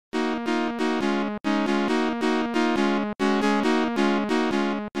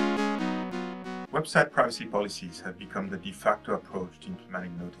Website privacy policies have become the de facto approach to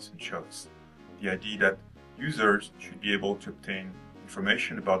implementing notice and shows. The idea that users should be able to obtain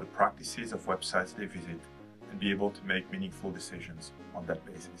information about the practices of websites they visit and be able to make meaningful decisions on that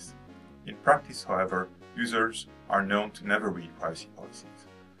basis. In practice, however, users are known to never read privacy policies.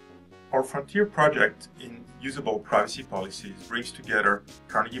 Our Frontier project in usable privacy policies brings together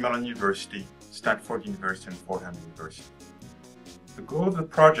Carnegie Mellon University, Stanford University, and Fordham University. The goal of the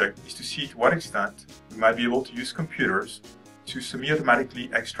project is to see to what extent we might be able to use computers to semi-automatically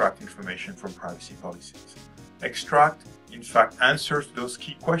extract information from privacy policies. Extract, in fact, answers to those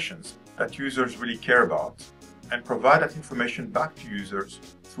key questions that users really care about and provide that information back to users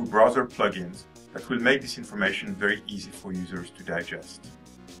through browser plugins that will make this information very easy for users to digest.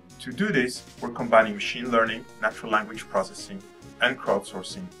 To do this, we're combining machine learning, natural language processing, and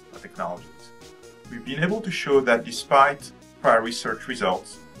crowdsourcing technologies. We've been able to show that despite prior research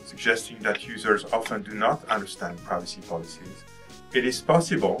results suggesting that users often do not understand privacy policies, it is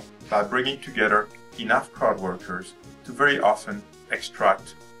possible by bringing together enough crowd workers to very often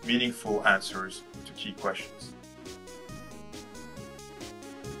extract meaningful answers to key questions.